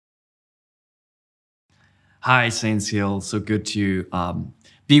Hi, Saints Hill. So good to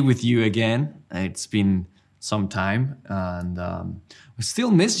be with you again. It's been some time, and we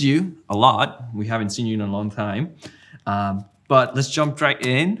still miss you a lot. We haven't seen you in a long time. But let's jump right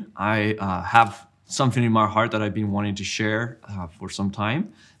in. I have something in my heart that I've been wanting to share for some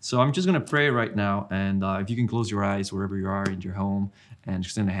time. So I'm just going to pray right now. And if you can close your eyes wherever you are in your home and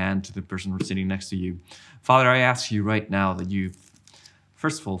extend a hand to the person who's sitting next to you. Father, I ask you right now that you,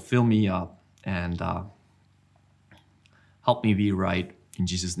 first of all, fill me up and help me be right in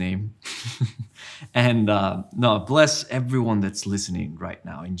Jesus' name. And no, bless everyone that's listening right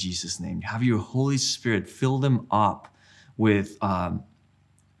now in Jesus' name. Have your Holy Spirit fill them up with,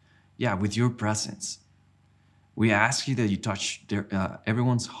 with your presence. We ask you that you touch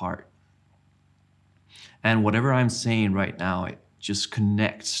everyone's heart. And whatever I'm saying right now, it just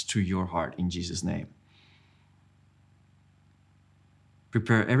connects to your heart in Jesus' name.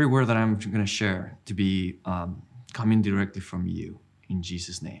 Prepare every word that I'm going to share to be coming directly from you in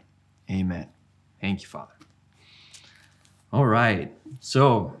Jesus' name. Amen. Thank you, Father. All right.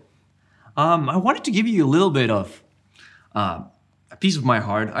 So I wanted to give you a little bit of a piece of my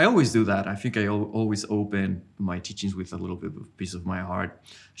heart. I always do that. I think I always open my teachings with a little bit of a piece of my heart. I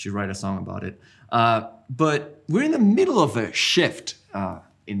should write a song about it. But we're in the middle of a shift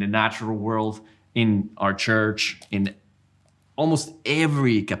in the natural world, in our church, in almost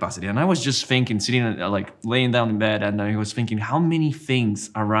every capacity. And I was just thinking, sitting like laying down in bed, and I was thinking how many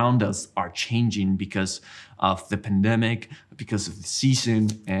things around us are changing because of the pandemic, because of the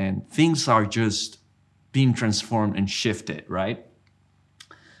season, and things are just being transformed and shifted, right?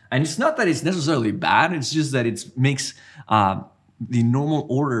 And it's not that it's necessarily bad, it's just that it makes the normal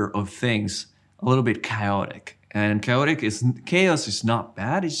order of things a little bit chaotic. And chaos is not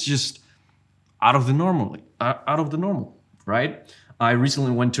bad, it's just out of the normal. Right? I recently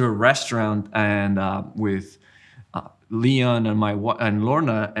went to a restaurant and with Leon and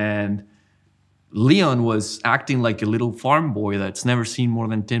Lorna, and Leon was acting like a little farm boy that's never seen more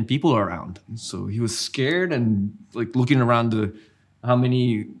than 10 people around. So he was scared and like looking around how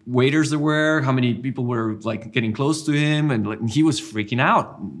many waiters there were, how many people were like getting close to him, and like he was freaking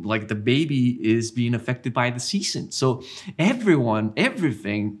out. Like the baby is being affected by the season. So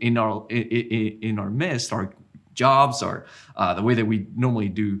everything in our midst, our jobs or the way that we normally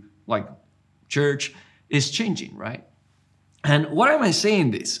do like church is changing, right? And why am I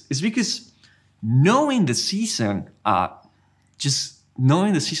saying this? It's because knowing the season, just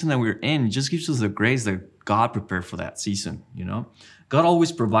knowing the season that we're in just gives us the grace that God prepared for that season, you know? God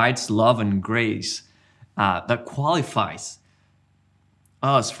always provides love and grace that qualifies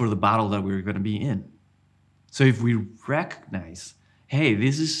us for the battle that we're going to be in. So if we recognize, hey,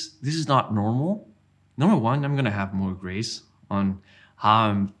 this is not normal, number one, I'm going to have more grace on how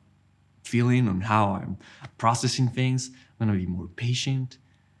I'm feeling, on how I'm processing things. I'm going to be more patient.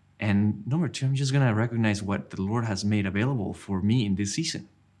 And number two, I'm just going to recognize what the Lord has made available for me in this season,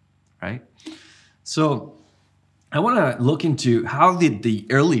 right? So I want to look into how did the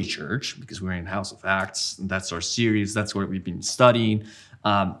early church, because we're in House of Acts, and that's our series, that's what we've been studying.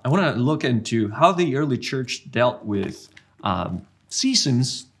 I want to look into how the early church dealt with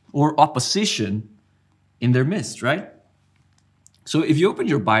seasons or opposition in their midst, right? So if you open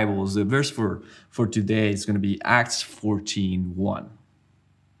your Bibles, the verse for today is going to be Acts 14:1. I'm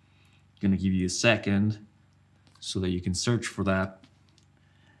going to give you a second so that you can search for that.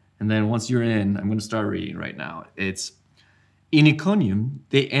 And then once you're in, I'm going to start reading right now. It's, in Iconium,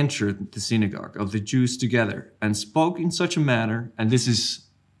 they entered the synagogue of the Jews together and spoke in such a manner, and this is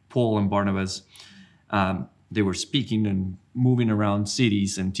Paul and Barnabas. They were speaking and moving around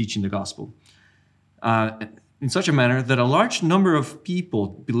cities and teaching the gospel. In such a manner that a large number of people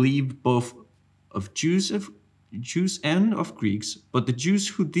believed, both of Jews and of Greeks, but the Jews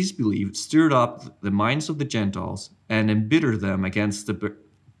who disbelieved stirred up the minds of the Gentiles and embittered them against the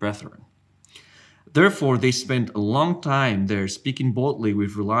brethren. Therefore they spent a long time there, speaking boldly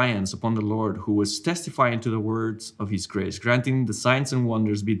with reliance upon the Lord, who was testifying to the words of his grace, granting the signs and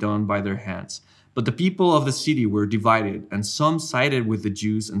wonders be done by their hands. But the people of the city were divided, and some sided with the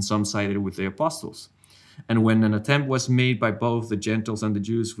Jews and some sided with the apostles. And when an attempt was made by both the Gentiles and the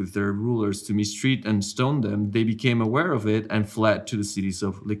Jews with their rulers to mistreat and stone them, they became aware of it and fled to the cities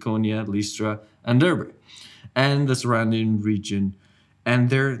of Lycaonia, Lystra, and Derbe, and the surrounding region. And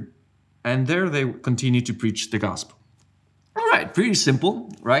there they continued to preach the gospel. All right, pretty simple,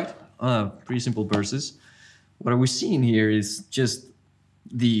 right? Pretty simple verses. What are we seeing here is just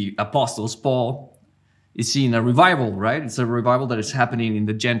the apostles, Paul, is seeing a revival, right? It's a revival that is happening in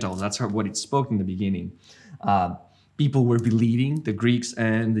the Gentiles. That's what it spoke in the beginning. people were believing, the Greeks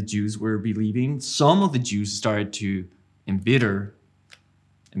and the Jews were believing. Some of the Jews started to embitter,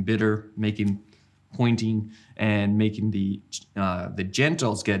 pointing and making the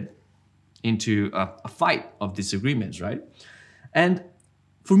Gentiles get into a fight of disagreements, right? And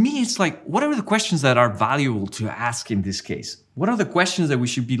for me, it's like, what are the questions that are valuable to ask in this case? What are the questions that we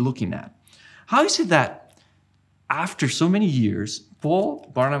should be looking at? How is it that after so many years,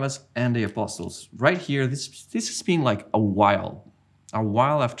 Paul, Barnabas, and the apostles, right here, this has been like a while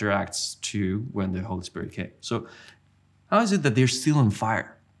after Acts 2 when the Holy Spirit came. So how is it that they're still on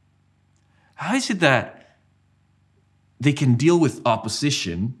fire? How is it that they can deal with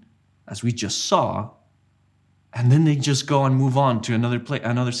opposition, as we just saw, and then they just go and move on to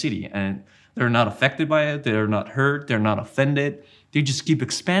another city, and they're not affected by it, they're not hurt, they're not offended. They just keep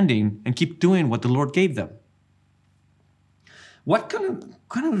expanding and keep doing what the Lord gave them. What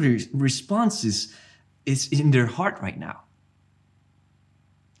kind of response is in their heart right now?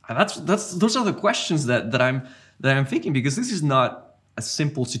 And those are the questions that I'm thinking, because this is not a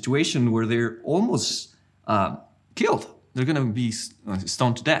simple situation where they're almost killed. They're going to be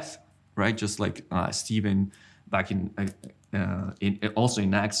stoned to death, right? Just like Stephen back in also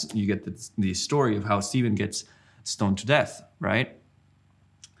in Acts, you get the story of how Stephen gets stoned to death, right?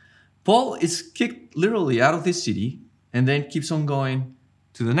 Paul is kicked literally out of this city and then keeps on going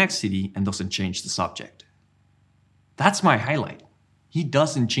to the next city and doesn't change the subject. That's my highlight. He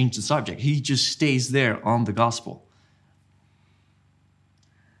doesn't change the subject. He just stays there on the gospel.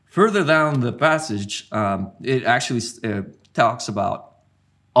 Further down the passage, it actually talks about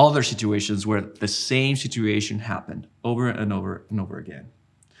other situations where the same situation happened over and over and over again.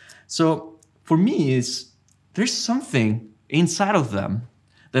 So for me, there's something inside of them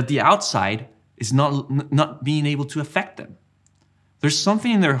that the outside is not being able to affect them. There's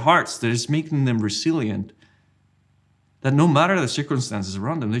something in their hearts that is making them resilient, that no matter the circumstances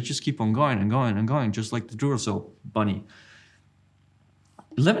around them, they just keep on going and going and going, just like the Duracell bunny.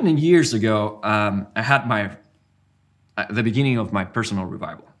 11 years ago, I had the beginning of my personal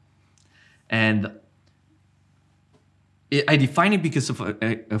revival. And I define it because of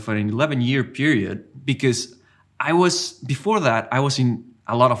an 11-year period, because before that, I was in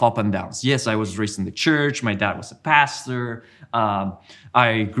a lot of up and downs. Yes, I was raised in the church. My dad was a pastor.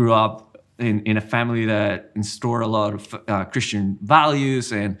 I grew up in a family that instaured a lot of Christian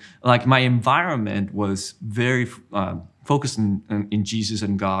values, and like my environment was very focused in Jesus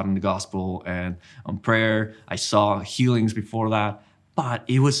and God and the gospel and on prayer. I saw healings before that, but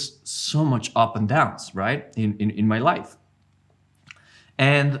it was so much up and downs, right, in my life.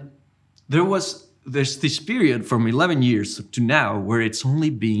 And there's this period from 11 years to now where it's only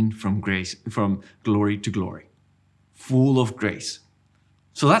been from glory to glory, full of grace.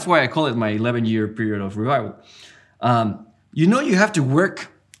 So that's why I call it my 11-year period of revival. You have to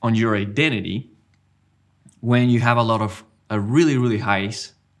work on your identity when you have a lot of really, really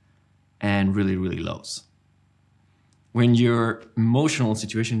highs and really, really lows. When your emotional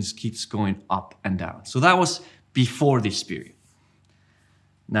situation just keeps going up and down. So that was before this period.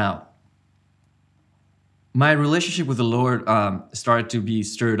 Now, my relationship with the Lord started to be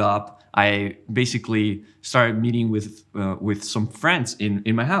stirred up. I basically started meeting with some friends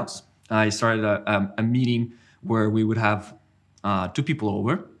in my house. I started a meeting where we would have 2 people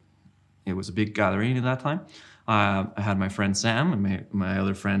over. It was a big gathering at that time. I had my friend Sam and my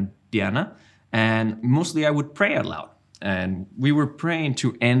other friend Diana, and mostly I would pray out loud. And we were praying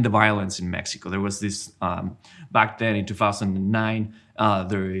to end the violence in Mexico. There was this, back then in 2009,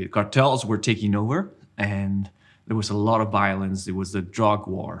 the cartels were taking over, and there was a lot of violence. It was the drug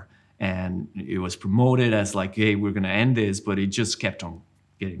war, and it was promoted as like, hey, we're going to end this, but it just kept on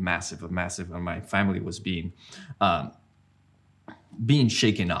getting massive, and my family was being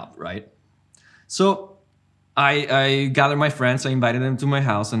shaken up, right? So I gathered my friends, I invited them to my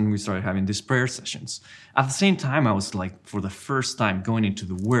house, and we started having these prayer sessions. At the same time, I was like, for the first time, going into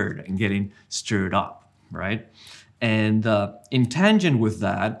the Word and getting stirred up, right? And in tangent with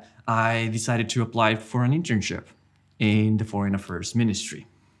that, I decided to apply for an internship in the Foreign Affairs Ministry.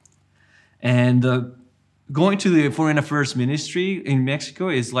 And going to the Foreign Affairs Ministry in Mexico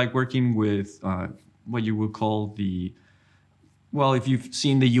is like working with what you would call if you've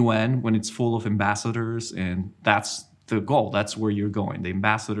seen the UN, when it's full of ambassadors, and that's the goal. That's where you're going. The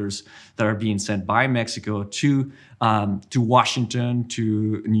ambassadors that are being sent by Mexico to Washington,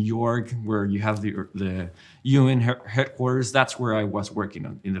 to New York, where you have the UN headquarters. That's where I was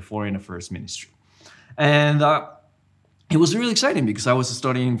working in the Foreign Affairs Ministry. And it was really exciting because I was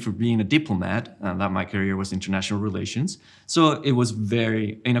studying for being a diplomat, and that my career was international relations. So it was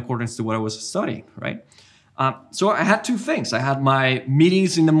very in accordance to what I was studying, right? So I had two things. I had my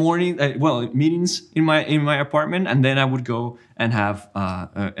meetings in the morning, meetings in my apartment, and then I would go and have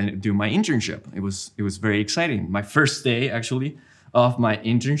and do my internship. It was very exciting. My first day actually of my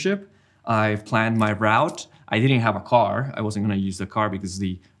internship, I planned my route. I didn't have a car. I wasn't going to use the car because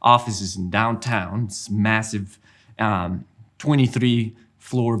the office is in downtown. It's massive, 23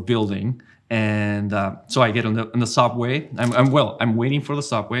 floor building. And so I get on the subway. I'm waiting for the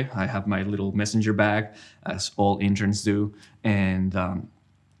subway. I have my little messenger bag, as all interns do, and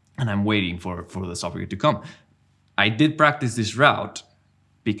I'm waiting for the subway to come. I did practice this route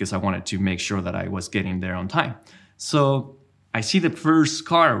because I wanted to make sure that I was getting there on time. So I see the first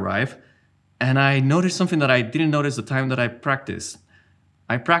car arrive, and I noticed something that I didn't notice the time that I practiced.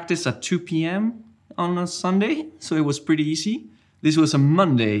 I practiced at 2 p.m. on a Sunday, so it was pretty easy. This was a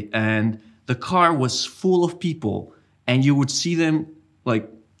Monday, and the car was full of people, and you would see them like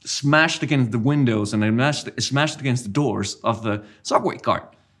smashed against the windows and smashed against the doors of the subway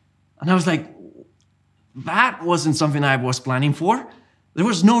cart. And I was like, that wasn't something I was planning for. There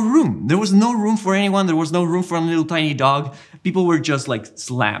was no room. There was no room for anyone. There was no room for a little tiny dog. People were just like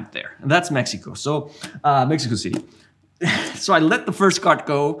slammed there. And that's Mexico. So Mexico City. So I let the first cart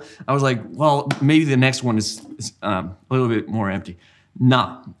go. I was like, well, maybe the next one is a little bit more empty.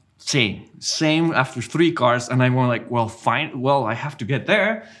 Nah, same after 3 cars. And I'm like, well, fine. Well, I have to get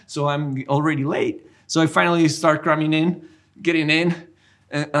there. So I'm already late. So I finally start getting in.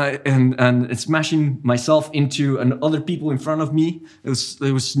 And smashing myself into other people in front of me. It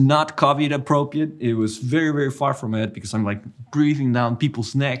was not COVID appropriate. It was very, very far from it because I'm like breathing down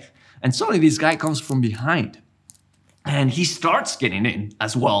people's neck. And suddenly this guy comes from behind and he starts getting in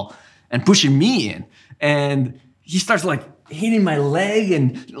as well and pushing me in. And he starts like hitting my leg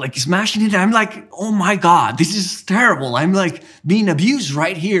and like smashing it. I'm like, oh my God, this is terrible. I'm like being abused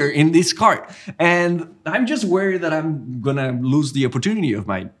right here in this cart. And I'm just worried that I'm gonna lose the opportunity of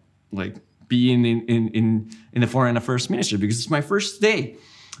my like being in the Foreign Affairs Ministry because it's my first day.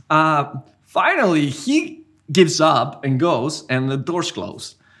 Finally, he gives up and goes and the doors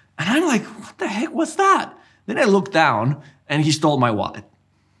close. And I'm like, what the heck was that? Then I look down and he stole my wallet.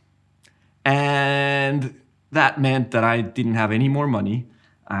 And that meant that I didn't have any more money.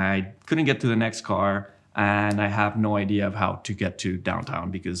 I couldn't get to the next car, and I have no idea of how to get to downtown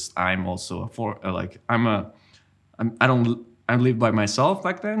because I'm also I lived by myself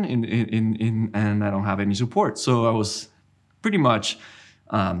back then and I don't have any support. So I was pretty much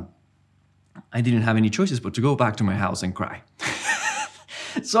I didn't have any choices but to go back to my house and cry.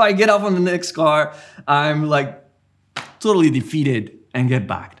 So I get off on the next car. I'm like totally defeated and get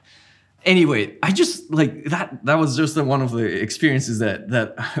back. Anyway, I just like that was just one of the experiences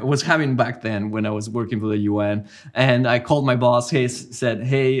that I was having back then when I was working for the UN. And I called my boss, said,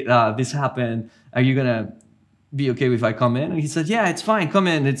 hey, this happened. Are you gonna be okay if I come in? And he said, yeah, it's fine. Come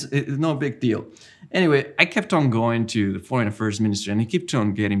in. It's no big deal. Anyway, I kept on going to the Foreign Affairs Ministry and it kept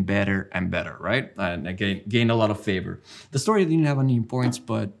on getting better and better, right? And I gained a lot of favor. The story didn't have any importance,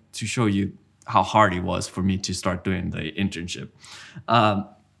 but to show you how hard it was for me to start doing the internship.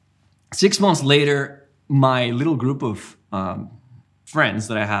 6 months later, my little group of friends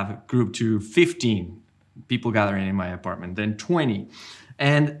that I have grew to 15 people gathering in my apartment, then 20.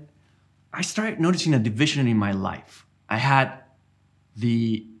 And I started noticing a division in my life. I had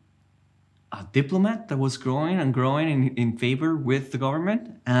the diplomat that was growing and growing in favor with the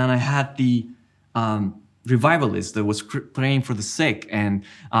government. And I had the revivalist that was praying for the sick and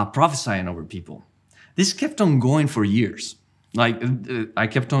prophesying over people. This kept on going for years. Like I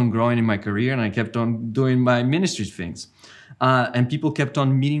kept on growing in my career and I kept on doing my ministry things. And people kept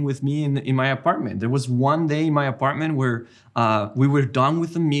on meeting with me in my apartment. There was one day in my apartment where we were done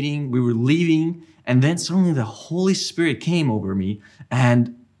with the meeting, we were leaving, and then suddenly the Holy Spirit came over me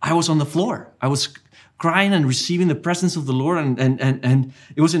and I was on the floor. I was crying and receiving the presence of the Lord and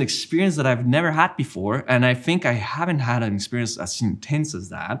it was an experience that I've never had before. And I think I haven't had an experience as intense as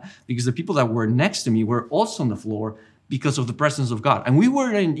that because the people that were next to me were also on the floor because of the presence of God. And we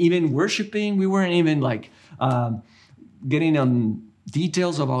weren't even worshiping. We weren't even like getting on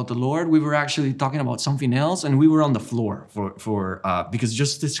details about the Lord. We were actually talking about something else. And we were on the floor because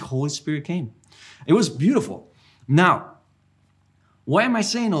just this Holy Spirit came. It was beautiful. Now, why am I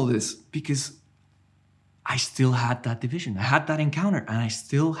saying all this? Because I still had that division. I had that encounter and I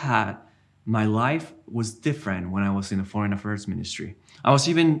still had, my life was different when I was in the Foreign Affairs Ministry. I was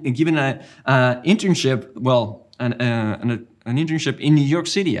even given an internship, an internship in New York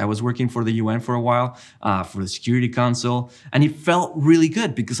City. I was working for the UN for a while, for the Security Council, and it felt really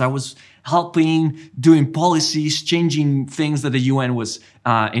good because I was helping, doing policies, changing things that the UN was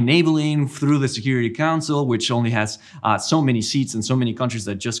enabling through the Security Council, which only has so many seats and so many countries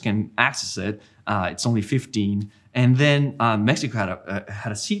that just can access it. It's only 15. And then Mexico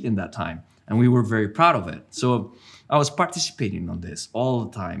had a seat in that time, and we were very proud of it. So I was participating on this all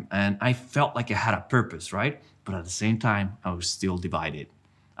the time, and I felt like I had a purpose, right? But at the same time, I was still divided.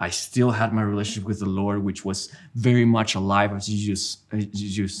 I still had my relationship with the Lord, which was very much alive, as you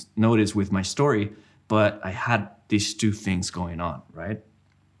just noticed with my story. But I had these two things going on, right?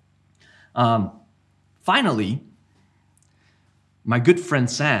 Finally, my good friend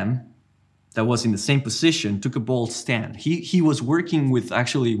Sam, that was in the same position, took a bold stand. He was working with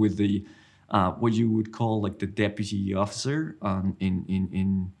the what you would call like the deputy officer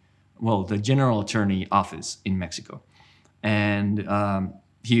the general attorney office in Mexico, and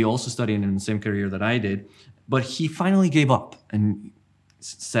he also studied in the same career that I did. But he finally gave up and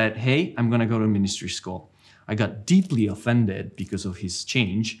said, "Hey, I'm gonna go to ministry school." I got deeply offended because of his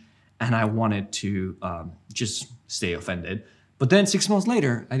change, and I wanted to just stay offended. But then 6 months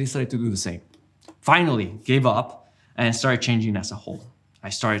later, I decided to do the same. Finally, gave up and started changing as a whole. I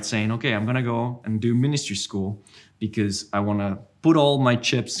started saying, okay, I'm gonna go and do ministry school because I wanna put all my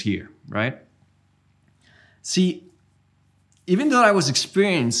chips here, right? See, even though I was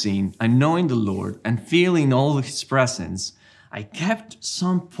experiencing and knowing the Lord and feeling all of His presence, I kept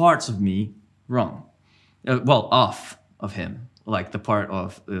some parts of me wrong. Off of Him, like the part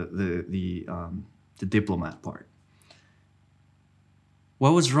of the diplomat part.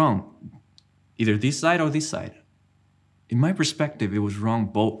 What was wrong? Either this side or this side. In my perspective, it was wrong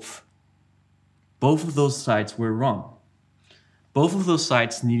both. Both of those sides were wrong. Both of those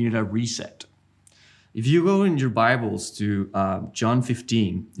sides needed a reset. If you go in your Bibles to John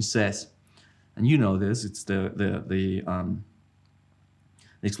 15, it says, and you know this, it's the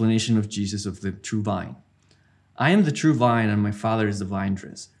explanation of Jesus of the true vine. I am the true vine, and my Father is the vine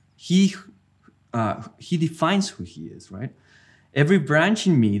dresser. He defines who He is, right? Every branch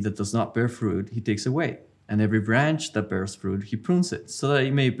in me that does not bear fruit, He takes away. And every branch that bears fruit, He prunes it, so that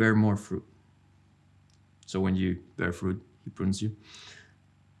it may bear more fruit. So when you bear fruit, He prunes you.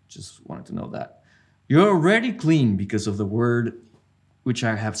 Just wanted to know that. You're already clean because of the word which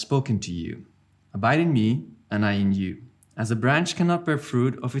I have spoken to you. Abide in me, and I in you. As a branch cannot bear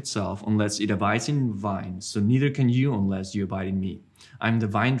fruit of itself unless it abides in the vine, so neither can you unless you abide in me. I am the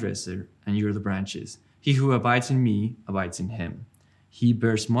vine dresser, and you are the branches. He who abides in me abides in Him. He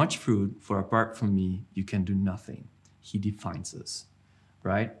bears much fruit, for apart from me, you can do nothing. He defines us,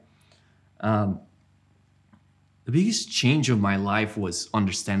 right? The biggest change of my life was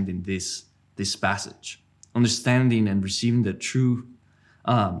understanding this passage, understanding and receiving the true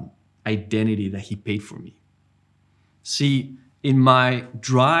identity that He paid for me. See, in my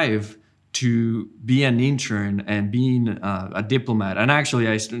drive to be an intern and being a diplomat, and actually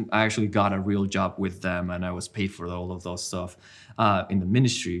I actually got a real job with them, and I was paid for all of those stuff in the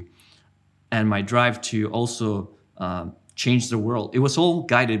ministry, and my drive to also change the world. It was all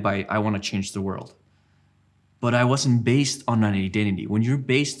guided by I want to change the world, but I wasn't based on an identity. When you're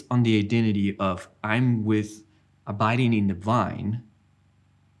based on the identity of I'm with abiding in the vine,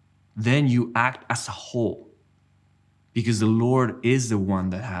 then you act as a whole, because the Lord is the one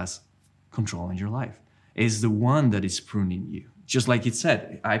that has control in your life, is the one that is pruning you. Just like it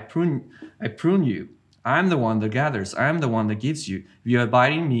said, I prune you. I'm the one that gathers. I'm the one that gives you. If you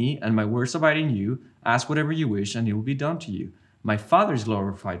abide in me and my words abide in you, ask whatever you wish and it will be done to you. My Father is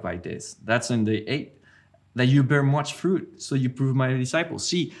glorified by this. That's in the 8, that you bear much fruit, so you prove my disciples.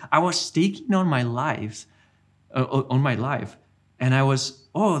 See, I was taking on my life, and I was,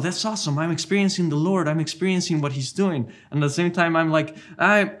 oh, that's awesome. I'm experiencing the Lord. I'm experiencing what He's doing. And at the same time, I'm like,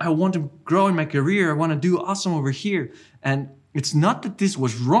 I want to grow in my career. I want to do awesome over here. And it's not that this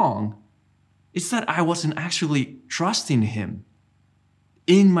was wrong. It's that I wasn't actually trusting Him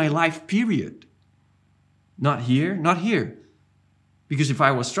in my life, period. Not here, not here. Because if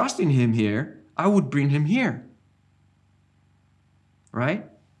I was trusting Him here, I would bring Him here. Right?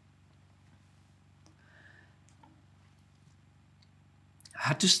 I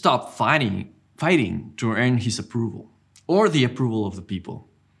had to stop fighting to earn His approval or the approval of the people.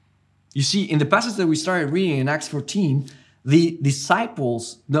 You see, in the passage that we started reading in Acts 14, the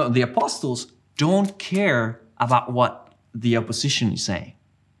apostles don't care about what the opposition is saying.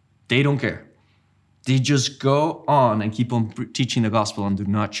 They don't care. They just go on and keep on teaching the gospel and do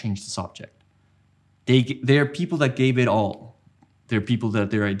not change the subject. They're people that gave it all. They're people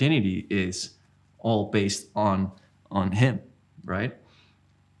that their identity is all based on on him, right?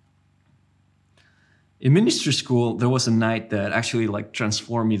 In ministry school, there was a night that actually like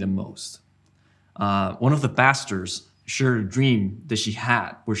transformed me the most. One of the pastors shared a dream that she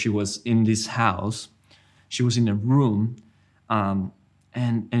had where she was in this house. She was in a room, and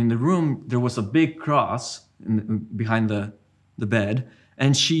in the room there was a big cross behind the bed,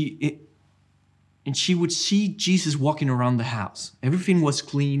 and she would see Jesus walking around the house. Everything was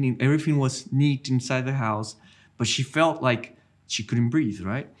clean, everything was neat inside the house, but she felt like she couldn't breathe,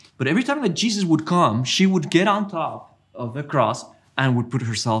 right? But every time that Jesus would come, she would get on top of the cross and would put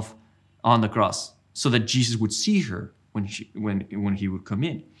herself on the cross so that Jesus would see her when he would come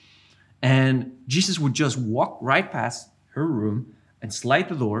in. And Jesus would just walk right past her room and slide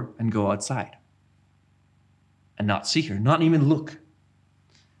the door and go outside and not see her, not even look.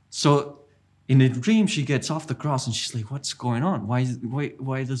 So in the dream, she gets off the cross and she's like, what's going on?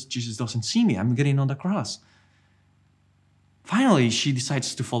 Why does Jesus doesn't see me? I'm getting on the cross. Finally, she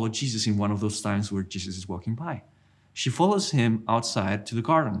decides to follow Jesus in one of those times where Jesus is walking by. She follows him outside to the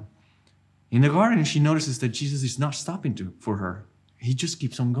garden. In the garden, she notices that Jesus is not stopping for her. He just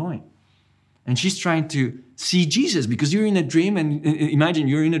keeps on going. And she's trying to see Jesus because you're in a dream, and imagine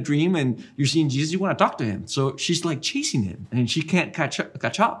you're in a dream and you're seeing Jesus, you want to talk to him. So she's like chasing him and she can't catch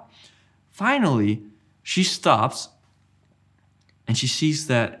up. Finally, she stops and she sees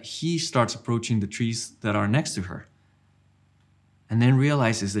that he starts approaching the trees that are next to her. And then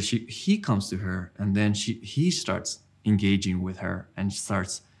realizes that he comes to her, and then he starts engaging with her and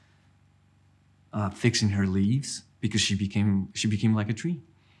starts fixing her leaves because she became like a tree.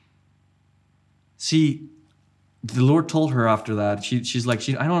 See, the Lord told her after that, she's like,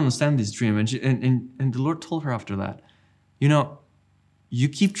 I don't understand this dream. And the Lord told her after that, you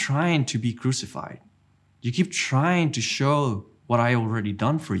keep trying to be crucified. You keep trying to show what I already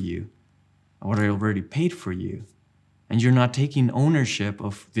done for you, what I already paid for you. And you're not taking ownership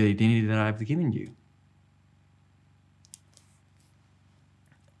of the identity that I've given you.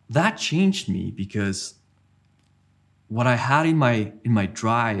 That changed me because what I had in my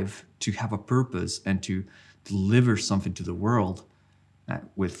drive to have a purpose and to deliver something to the world,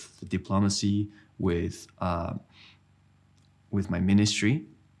 with the diplomacy, with my ministry,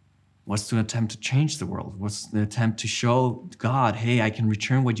 was to attempt to change the world. Was an attempt to show God, hey, I can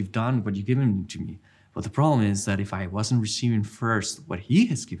return what you've done, what you've given to me. But the problem is that if I wasn't receiving first what he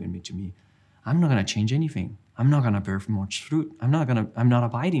has given me to me, I'm not going to change anything. I'm not going to bear much fruit. I'm not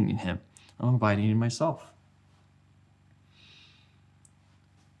abiding in him. I'm abiding in myself.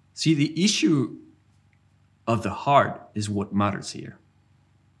 See, the issue of the heart is what matters here.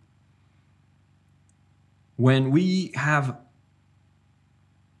 When we have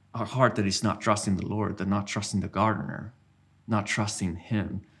a heart that is not trusting the Lord, that not trusting the gardener, not trusting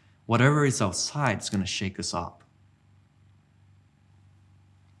him, whatever is outside is going to shake us up.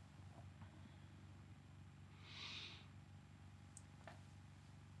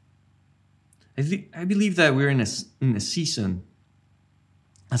 I believe that we're in a season,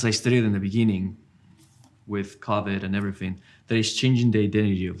 as I stated in the beginning, with COVID and everything, that is changing the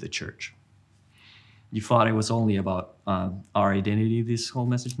identity of the church. You thought it was only about our identity, this whole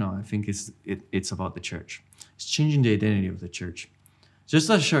message? No, I think it's about the church. It's changing the identity of the church. Just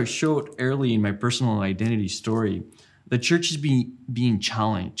as I showed early in my personal identity story, the church is being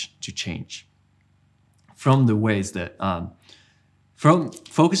challenged to change from the ways that, from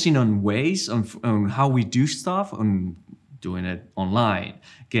focusing on ways, on how we do stuff, on doing it online,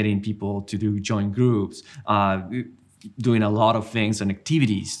 getting people to join groups, doing a lot of things and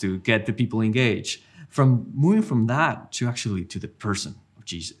activities to get the people engaged. From moving from that to actually to the person of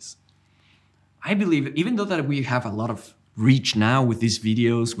Jesus. I believe, even though that we have a lot of reach now with these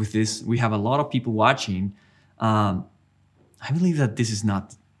videos, we have a lot of people watching, I believe that this is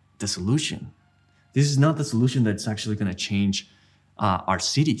not the solution. This is not the solution that's actually going to change our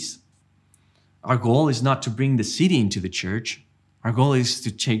cities. Our goal is not to bring the city into the church. Our goal is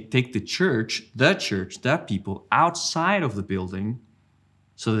to take the church, that people outside of the building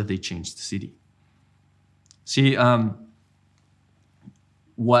so that they change the city. See,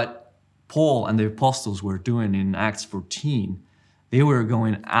 what Paul and the apostles were doing in Acts 14, they were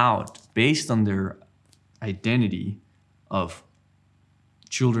going out based on their identity of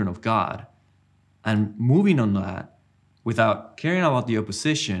children of God and moving on that without caring about the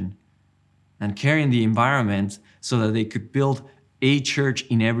opposition and caring the environment so that they could build a church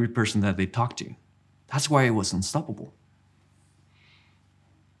in every person that they talked to. That's why it was unstoppable.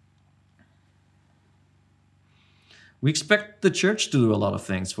 We expect the church to do a lot of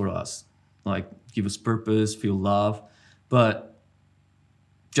things for us, like give us purpose, feel love. But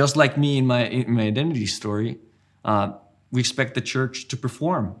just like me in my identity story, We expect the church to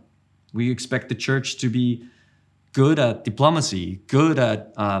perform. We expect the church to be good at diplomacy, good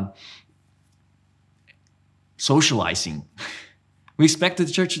at socializing. We expect the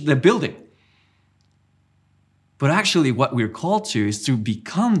church, the building. But actually what we're called to is to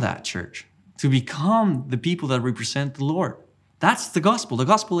become that church, to become the people that represent the Lord. That's the gospel. The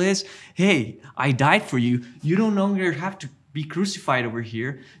gospel is, hey, I died for you. You no longer have to be crucified over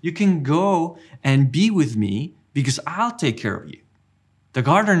here. You can go and be with me because I'll take care of you. The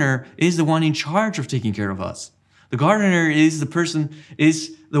gardener is the one in charge of taking care of us. The gardener is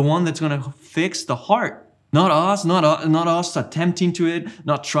the one that's going to fix the heart. Not us attempting to it,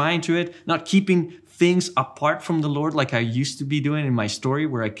 not trying to it, not keeping things apart from the Lord like I used to be doing in my story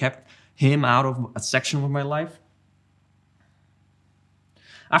where I kept him out of a section of my life.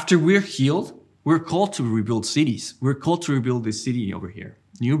 After we're healed, we're called to rebuild cities. We're called to rebuild this city over here,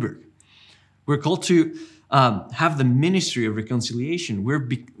 Newburgh. We're called to have the ministry of reconciliation.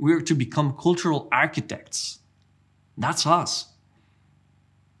 We're to become cultural architects. That's us.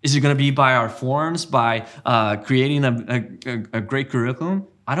 Is it going to be by our forms, by creating a great curriculum?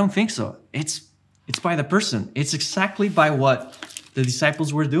 I don't think so. It's by the person. It's exactly by what the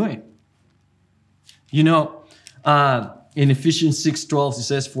disciples were doing. You know, in Ephesians 6:12, it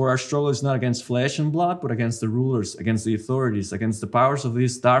says, "For our struggle is not against flesh and blood, but against the rulers, against the authorities, against the powers of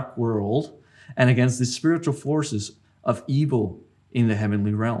this dark world, and against the spiritual forces of evil in the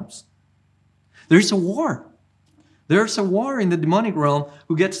heavenly realms." There's a war. There's a war in the demonic realm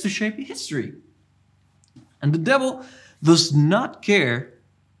who gets to shape history. And the devil does not care.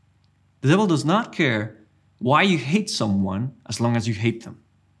 The devil does not care why you hate someone as long as you hate them.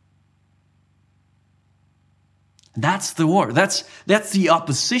 That's the war. That's the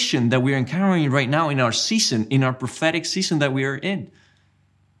opposition that we're encountering right now in our season, in our prophetic season that we are in.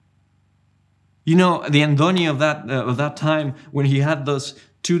 You know, the Andoni of that time, when he had those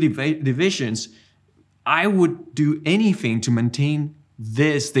two divisions, I would do anything to maintain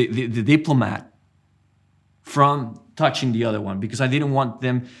this, the diplomat, from touching the other one, because I didn't want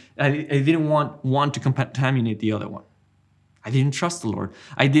them, I didn't want one to contaminate the other one. I didn't trust the Lord.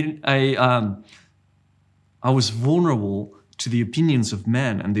 I was vulnerable to the opinions of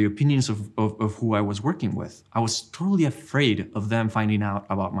men and the opinions of who I was working with. I was totally afraid of them finding out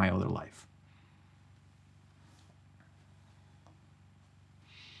about my other life.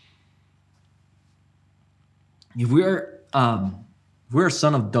 If we're a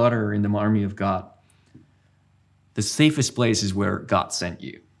son or daughter in the army of God, the safest place is where God sent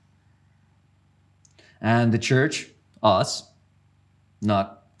you. And the church, us,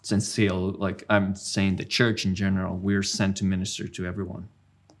 not Senseo, like I'm saying the church in general, we're sent to minister to everyone.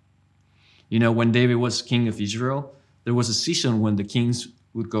 You know, when David was king of Israel, there was a season when the kings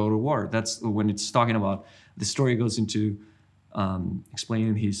would go to war. That's when it's talking about, the story goes into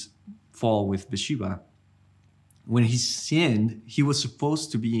explaining his fall with Bathsheba. When he sinned, he was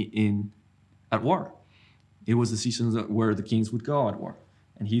supposed to be at war. It was the season where the kings would go at war,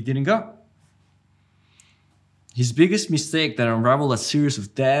 and he didn't go. His biggest mistake that unraveled a series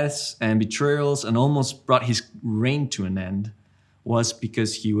of deaths and betrayals and almost brought his reign to an end was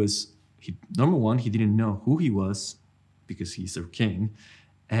because number one, he didn't know who he was because he's their king,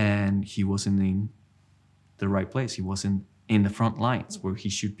 and he wasn't in the right place. He wasn't in the front lines where he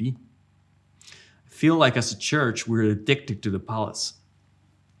should be. I feel like as a church, we're addicted to the palace.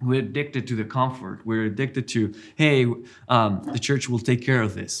 We're addicted to the comfort. We're addicted to, hey, the church will take care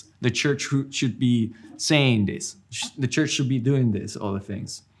of this. The church should be saying this. The church should be doing this, all the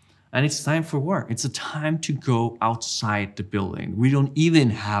things. And it's time for war. It's a time to go outside the building. We don't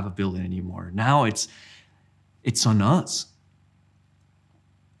even have a building anymore. Now it's on us.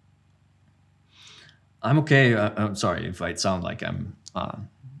 I'm okay. I'm sorry if I sound like I'm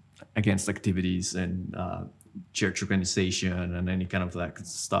against activities and church organization and any kind of that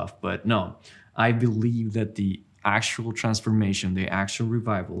stuff. But no, I believe that the actual transformation, the actual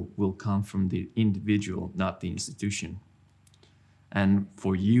revival will come from the individual, not the institution. And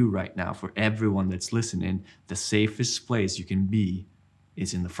for you right now, for everyone that's listening, the safest place you can be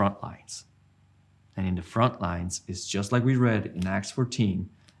is in the front lines. And in the front lines, it's just like we read in Acts 14,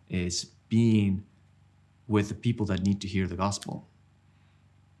 is being with the people that need to hear the gospel.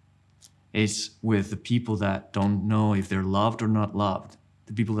 It's with the people that don't know if they're loved or not loved,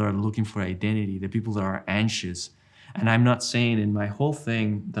 the people that are looking for identity, the people that are anxious. And I'm not saying in my whole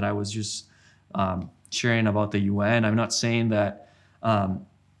thing that I was just sharing about the UN, I'm not saying that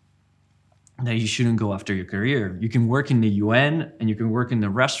that you shouldn't go after your career. You can work in the UN and you can work in the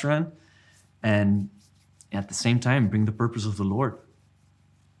restaurant and at the same time bring the purpose of the Lord.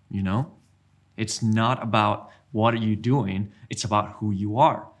 You know? It's not about what are you doing. It's about who you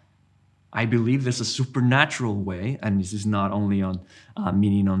are. I believe there's a supernatural way, and this is not only on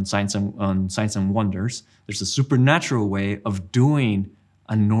meaning on signs and wonders. There's a supernatural way of doing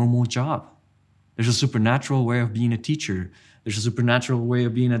a normal job. There's a supernatural way of being a teacher. There's a supernatural way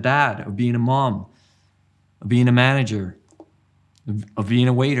of being a dad, of being a mom, of being a manager, of being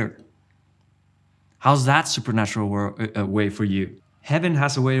a waiter. How's that supernatural way for you? Heaven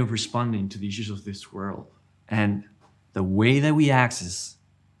has a way of responding to the issues of this world. And the way that we access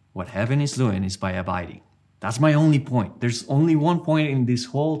what heaven is doing is by abiding. That's my only point. There's only one point in this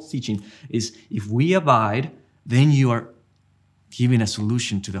whole teaching is if we abide, then you are giving a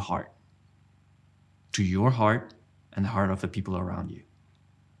solution to the heart, to your heart and the heart of the people around you.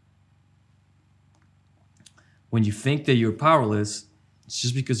 When you think that you're powerless, it's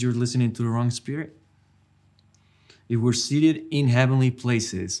just because you're listening to the wrong spirit. If we're seated in heavenly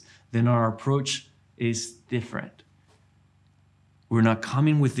places, then our approach is different. We're not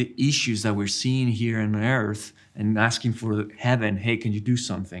coming with the issues that we're seeing here on earth and asking for heaven, hey, can you do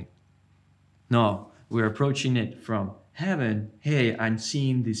something? No, we're approaching it from heaven. Hey, I'm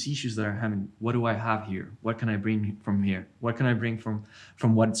seeing these issues that are having. What do I have here? What can I bring from here? What can I bring from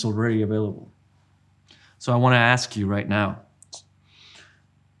what's already available? So I want to ask you right now,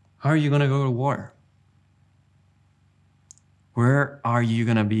 how are you going to go to war? Where are you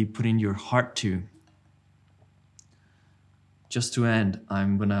going to be putting your heart to? Just to end,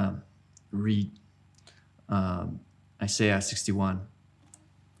 I'm going to read Isaiah 61.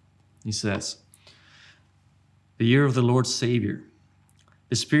 He says, the year of the Lord's Savior.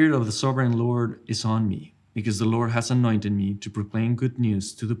 The Spirit of the Sovereign Lord is on me, because the Lord has anointed me to proclaim good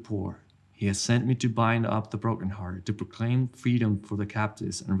news to the poor. He has sent me to bind up the brokenhearted, to proclaim freedom for the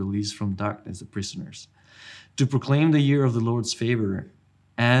captives and release from darkness the prisoners, to proclaim the year of the Lord's favor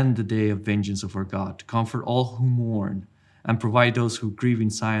and the day of vengeance of our God, to comfort all who mourn and provide those who grieve in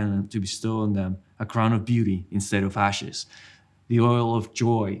Zion, to bestow on them a crown of beauty instead of ashes, the oil of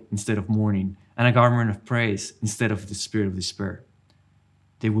joy instead of mourning, and a garment of praise instead of the spirit of despair.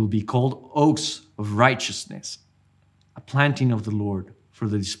 They will be called oaks of righteousness, a planting of the Lord for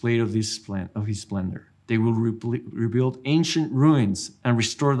the display of his splendor. They will rebuild ancient ruins and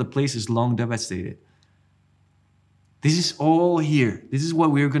restore the places long devastated. This is all here. This is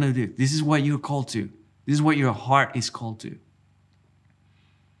what we're going to do. This is what you're called to. This is what your heart is called to.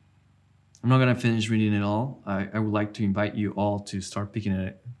 I'm not going to finish reading it all. I would like to invite you all to start picking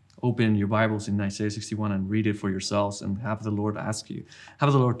it, open your Bibles in Isaiah 61 and read it for yourselves and have the Lord ask you,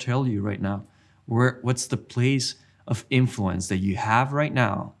 have the Lord tell you right now, what's the place of influence that you have right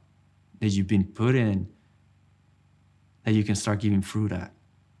now that you've been put in that you can start giving fruit at.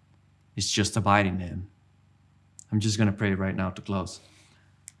 It's just abiding in Him. I'm just going to pray right now to close.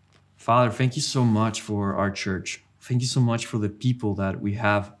 Father, thank you so much for our church. Thank you so much for the people that we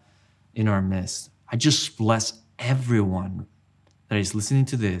have in our midst. I just bless everyone that is listening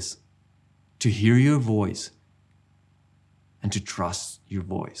to this to hear your voice and to trust your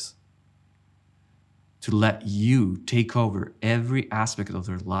voice, to let you take over every aspect of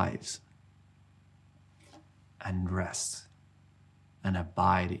their lives and rest and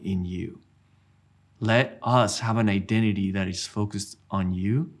abide in you. Let us have an identity that is focused on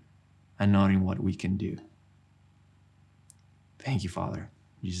you and not in what we can do. Thank you, Father.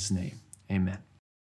 In Jesus' name, amen.